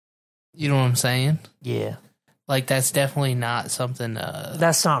 You know what I'm saying? Yeah. Like, that's definitely not something...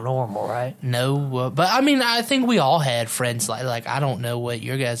 that's not normal, right? No. But, I mean, I think we all had friends like I don't know what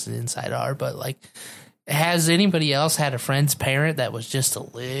your guys' insight are, but, like, has anybody else had a friend's parent that was just a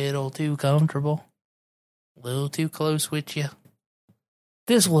little too comfortable? A little too close with you?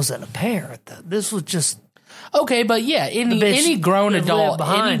 This wasn't a parent, though. This was just... Okay, but yeah, any grown adult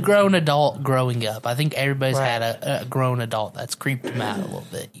growing up, I think everybody's had a grown adult that's creeped them out a little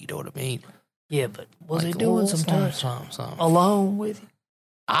bit. You know what I mean? Yeah, but was he doing sometimes alone with you?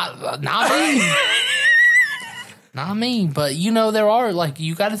 Not me. Not me, but you know there are like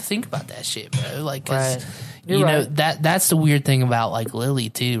you got to think about that shit, bro. Like, cause you know that's the weird thing about like Lily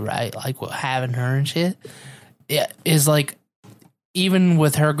too, right? Like having her and shit. Yeah, is like. Even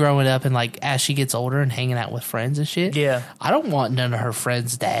with her growing up and, like, as she gets older and hanging out with friends and shit. Yeah. I don't want none of her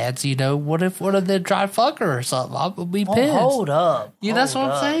friends' dads, you know. What if they try to fuck her or something? I'll be pissed. Oh, hold up. Yeah, that's what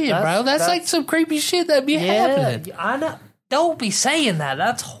I'm saying, bro. That's like some creepy shit that'd be happening. I know. Don't be saying that.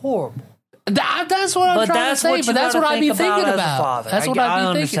 That's horrible. That's what I'm trying to say, but that's what I'd be thinking about. That's what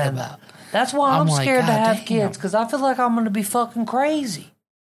I'd be thinking about. That's why I'm scared to have kids, because I feel like I'm going to be fucking crazy.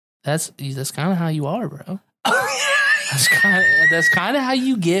 That's kind of how you are, bro. That's kind of how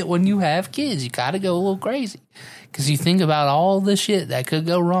you get when you have kids. You got to go a little crazy because you think about all the shit that could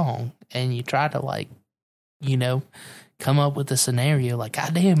go wrong, and you try to like, you know, come up with a scenario. Like,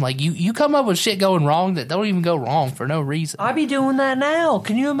 goddamn, like you come up with shit going wrong that don't even go wrong for no reason. I be doing that now.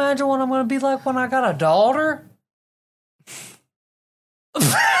 Can you imagine what I'm going to be like when I got a daughter?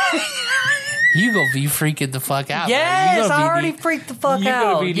 You gonna be freaking the fuck out. Yes, I already freaked the fuck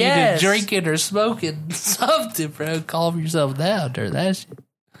out. You gonna be either drinking or smoking something, bro. Calm yourself down during that shit.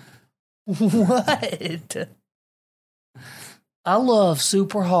 What? I love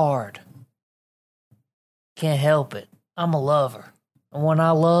super hard. Can't help it. I'm a lover. And when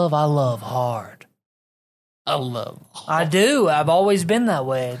I love hard. I do. I've always been that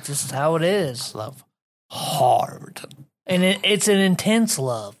way. It's just how it is. Love hard. And it's an intense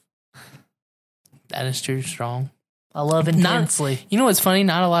love. That is true, strong. I love intensely. You know what's funny?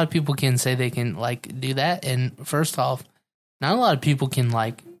 Not a lot of people can say they can like do that. And first off, not a lot of people can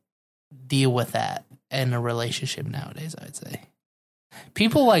like deal with that in a relationship nowadays, I would say.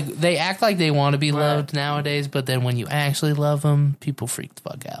 People like they act like they want to be loved nowadays, but then when you actually love them, people freak the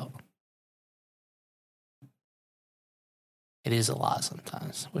fuck out. It is a lot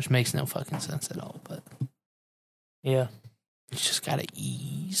sometimes, which makes no fucking sense at all, but yeah. You just gotta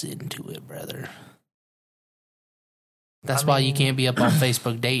ease into it, brother. That's why you can't be up on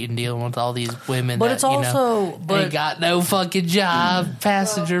Facebook dating, dealing with all these women but that, it's also, they got no fucking job,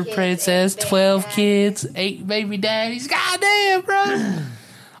 passenger princess, 12 kids, 8 baby daddies. Goddamn, bro.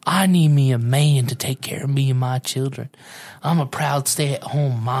 I need me a man to take care of me and my children. I'm a proud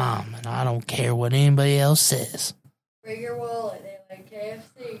stay-at-home mom, and I don't care what anybody else says. Bring your wallet. They like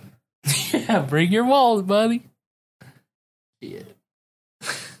KFC. Yeah, bring your wallet, buddy. Yeah.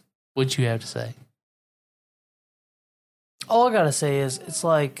 What'd you have to say? All I gotta say is, it's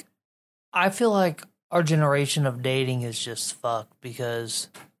like, I feel like our generation of dating is just fucked because,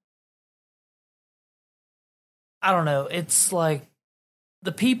 I don't know, it's like,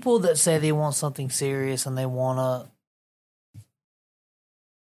 the people that say they want something serious and they wanna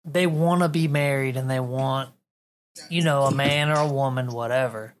be married and they want, you know, a man or a woman,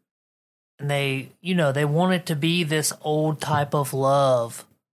 whatever. And they, you know, they want it to be this old type of love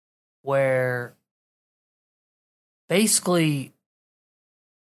where basically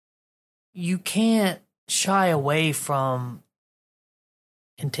you can't shy away from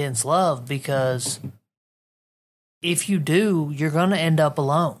intense love because if you do, you're going to end up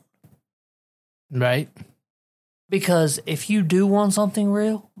alone. Right. Because if you do want something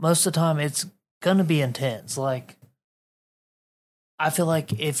real, most of the time it's going to be intense. Like, I feel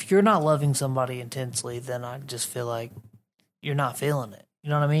like if you're not loving somebody intensely, then I just feel like you're not feeling it. You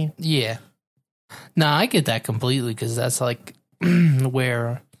know what I mean? Yeah. No, I get that completely because that's like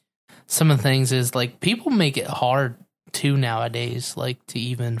where some of the things is like people make it hard too nowadays, like to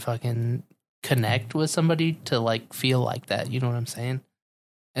even fucking connect with somebody to like feel like that. You know what I'm saying?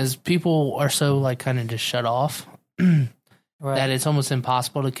 As people are so like kind of just shut off that it's almost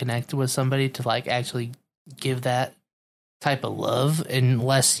impossible to connect with somebody to like actually give that type of love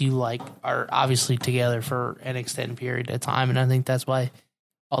unless you like are obviously together for an extended period of time. And I think that's why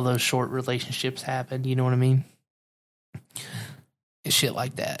all those short relationships happen. You know what I mean? shit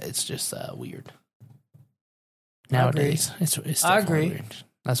like that. It's just weird. I agree. Nowadays, it's I definitely agree. weird.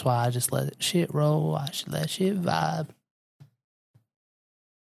 That's why I just let shit roll. I should let shit vibe.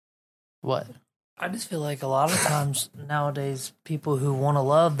 What? I just feel like a lot of times nowadays, people who want to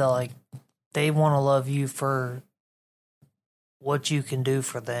love, they want to love you for what you can do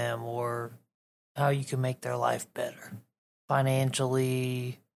for them or how you can make their life better,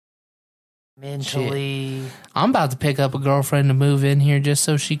 financially, mentally. Shit. I'm about to pick up a girlfriend to move in here just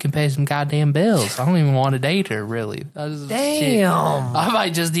so she can pay some goddamn bills. I don't even want to date her, really. Damn. Shit. I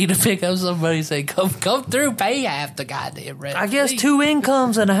might just need to pick up somebody and say, come through, pay half the goddamn rent. I guess 2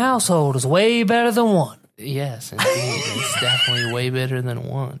 incomes in a household is way better than 1. Yes, indeed. It's definitely way better than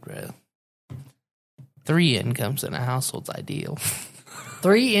 1, bro. 3 incomes in a household's ideal.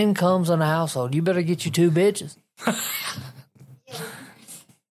 3 incomes in a household. You better get you 2 bitches.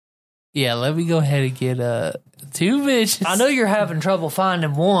 Yeah, let me go ahead and get 2 bitches. I know you're having trouble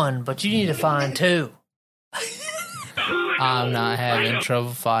finding 1, but you need to find 2. I'm not having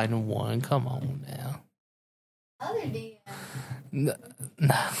trouble finding 1. Come on now. Other DM.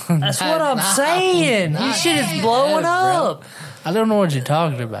 That's what I'm saying. This shit is blowing up. I don't know what you're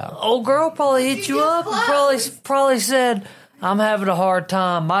talking about. Old girl probably hit you up and probably said, I'm having a hard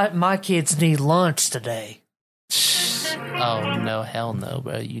time. My kids need lunch today. Oh, no, hell no,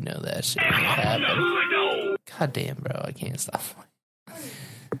 bro. You know that shit ain't happen. God damn, bro. I can't stop.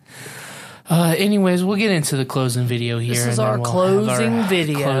 Anyways, we'll get into the closing video here. This is and our then we'll closing have our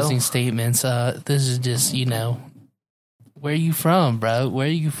video. Closing statements. This is just, where you from, bro? Where are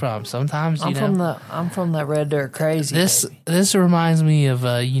you from? Sometimes, I'm from that Red Dirt Crazy. This reminds me of,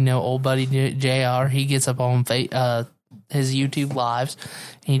 old buddy JR. He gets up on his YouTube lives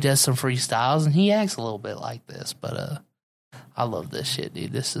and he does some freestyles and he acts a little bit like this, but I love this shit,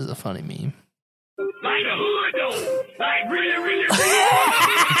 dude. This is a funny meme. Like the hood though. Like really, really, I'm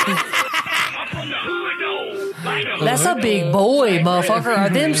from the hood though. Like the That's a big boy, motherfucker. Are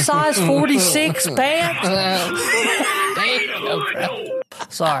them size 46 pants?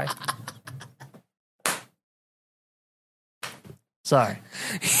 Sorry. Sorry.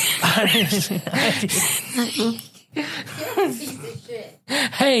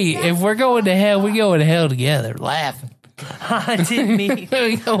 Hey, if we're going to hell, we're going to hell together. Laughing. I didn't mean.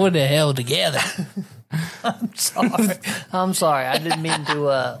 We're going to hell together. I'm sorry. I didn't mean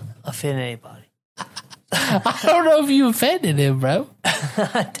to offend anybody. I don't know if you offended him, bro.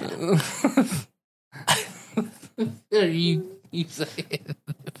 you say it.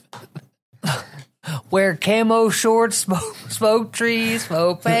 Wear camo shorts, smoke trees,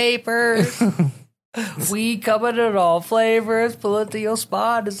 smoke papers. We coming in all flavors. Pull it to your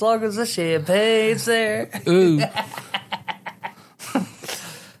spot as long as the champagne's there. Ooh.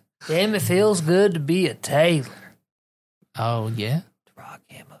 Damn, it feels good to be a Taylor. Oh, yeah? Rock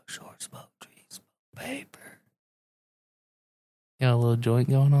camo shorts, smoke trees, smoke paper. You got a little joint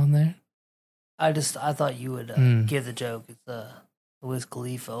going on there? I thought you would give the joke. It's Wiz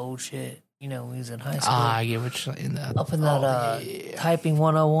Khalifa old shit. When he was in high school. I get what you're saying. Up in that typing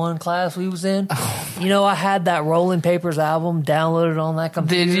 101 class we was in. I had that Rolling Papers album downloaded on that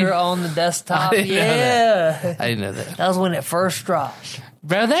computer on the desktop. I didn't know that. That was when it first dropped.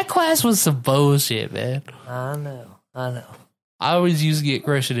 Bro, that class was some bullshit, man. I know. I always used to get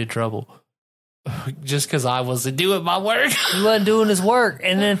Christian in trouble. Just because I wasn't doing my work. He wasn't doing his work.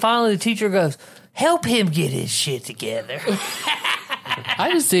 And then finally the teacher goes, help him get his shit together.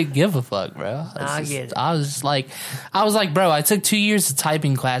 I just didn't give a fuck, bro. I get it. I was like, bro, I took 2 years of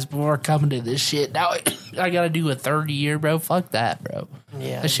typing class before coming to this shit. Now I gotta do a third year, bro. Fuck that, bro.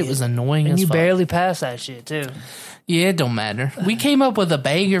 Yeah, that shit was annoying as fuck. And you barely passed that shit, too. Yeah, it don't matter. We came up with a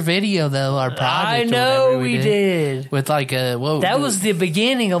banger video, though, our project. I know we did. With like a... That was the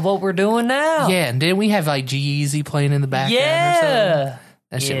beginning of what we're doing now. Yeah, and then we have like G-Eazy playing in the background or something.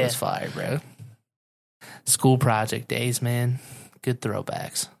 That shit Yeah. was fire, bro. School project days, man. Good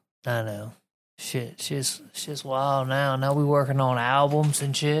throwbacks. I know. Shit's wild now. Now we working on albums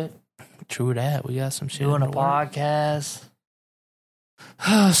and shit. True that. We got some shit. Doing a in the works. podcast.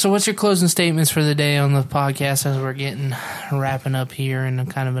 So what's your closing statements for the day on the podcast as we're wrapping up here and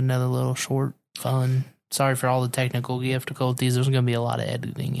kind of another little short fun? Sorry for all the technical difficulties. There's going to be a lot of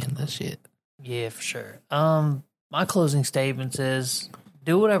editing in this shit. Yeah, for sure. My closing statements is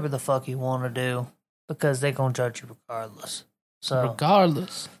do whatever the fuck you want to do because they're going to judge you regardless. So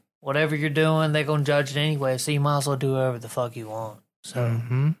regardless. Whatever you're doing, they're going to judge it anyway. So you might as well do whatever the fuck you want. So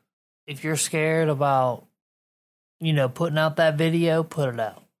if you're scared about, putting out that video, put it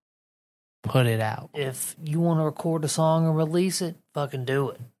out. Put it out. If you want to record a song and release it, fucking do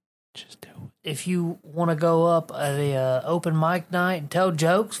it. If you want to go up at a open mic night and tell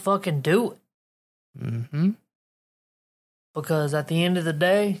jokes, fucking do it. Mm-hmm. Because at the end of the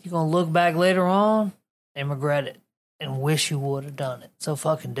day, you're going to look back later on and regret it and wish you would have done it. So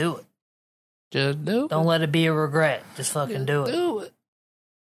fucking do it. Just do it. Don't let it be a regret. Just fucking do it. Do it.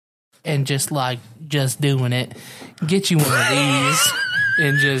 And just doing it, get you one of these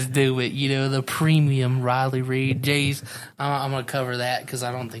and just do it. You know, the premium Riley Reid. Jays, I'm going to cover that because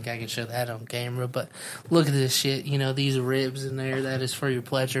I don't think I can show that on camera. But look at this shit. You know, these ribs in there. That is for your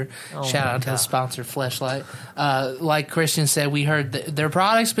pleasure. Shout out to the sponsor, Fleshlight. Like Christian said, we heard their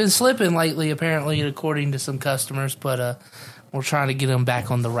product's been slipping lately, apparently, according to some customers. But we're trying to get them back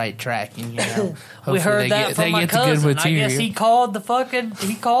on the right track. And, you know, we heard that from my cousin. I guess he called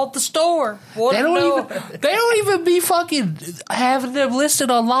the store. They don't even be fucking having them listed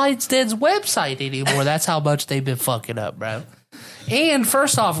on Lions Den's website anymore. That's how much they've been fucking up, bro. And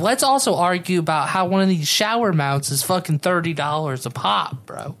first off, let's also argue about how one of these shower mounts is fucking $30 a pop,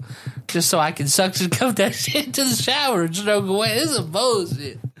 bro. Just so I can suction cup that shit to the shower and just don't go away. This is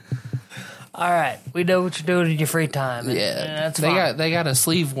bullshit. All right, we know what you're doing in your free time. And that's fine. They got a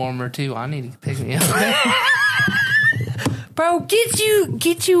sleeve warmer too. I need to pick me up. Bro, get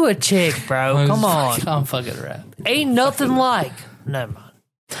you a chick, bro. Come on. I'm fucking around. Ain't nothing like. Never mind.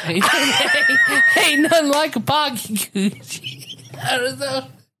 Ain't nothing like a pocket coochie. I don't know.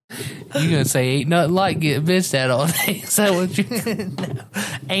 You gonna say ain't nothing like getting bitched at all day? Is that what you? No.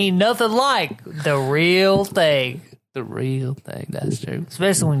 Ain't nothing like the real thing. The real thing, that's true.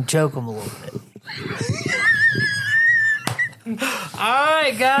 Especially when you choke them a little bit. All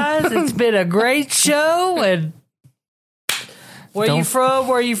right, guys, it's been a great show. And where you from?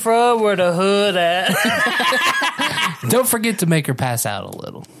 Where the hood at? Don't forget to make her pass out a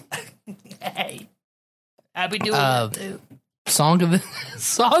little. Hey, I be doing that too. Song of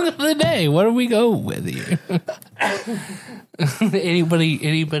the day. What do we go with here?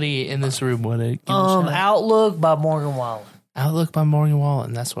 Anybody in this room want to give a shout? Outlook by Morgan Wallen. Outlook by Morgan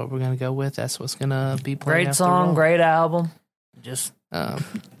Wallen. That's what we're gonna go with. That's what's gonna be playing. Great song, great album. Just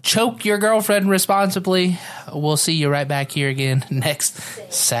choke your girlfriend responsibly. We'll see you right back here again next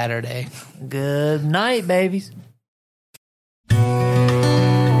Saturday. Good night, babies.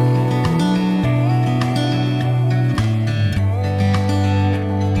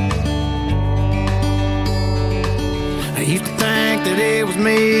 I used to think that it was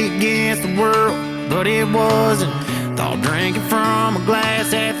me against the world, but it wasn't. Thought drinking from a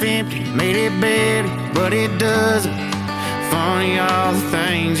glass half empty made it better, but it doesn't. Funny all the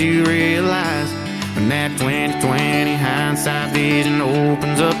things you realize when that 20/20 hindsight vision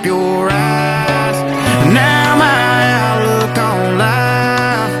opens up your eyes. Now my outlook on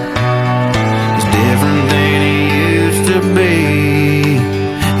life is different than it used to be.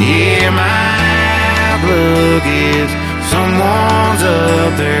 Yeah, my outlook is someone's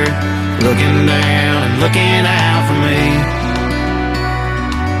up there looking down and looking out for me.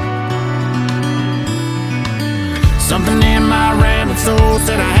 Something in my rambling soul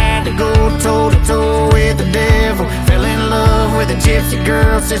said I had to go toe to toe with the devil. Fell in love with a gypsy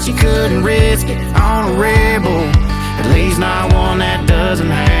girl, said she couldn't risk it on a rebel. At least not one that doesn't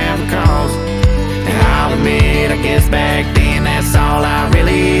have a cause. And I'll admit, I guess back then that's all I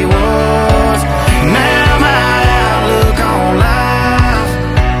really was. Now my outlook on life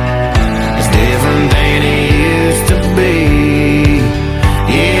is different than it used to be.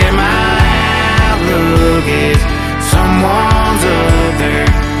 Yeah, my outlook is someone's up there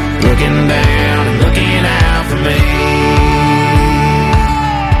looking down and looking out for me.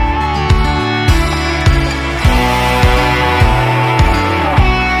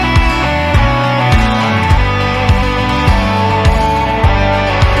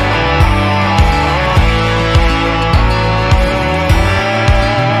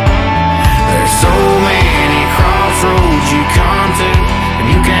 There's so many crossroads you come to, and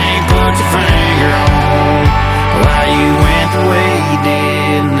you can't put your finger on why you went the way you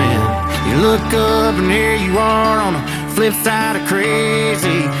did. And then you look up and here you are on the flip side of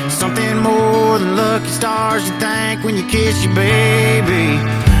crazy. Something more than lucky stars you think when you kiss your baby.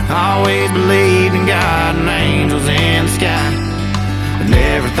 Always believed in God and angels in the sky, but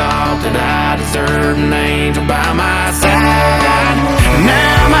never thought that I deserved an angel by my side.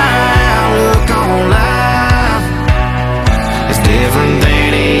 Now my outlook on life is different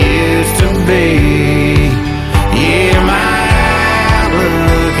than it used to be. Yeah, my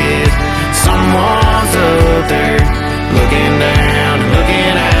outlook is someone's up there looking down and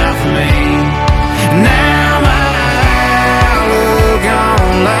looking out for me. Now my outlook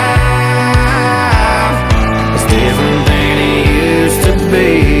on life is different than it used to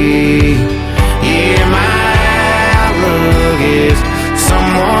be.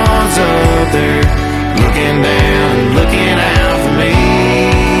 there looking down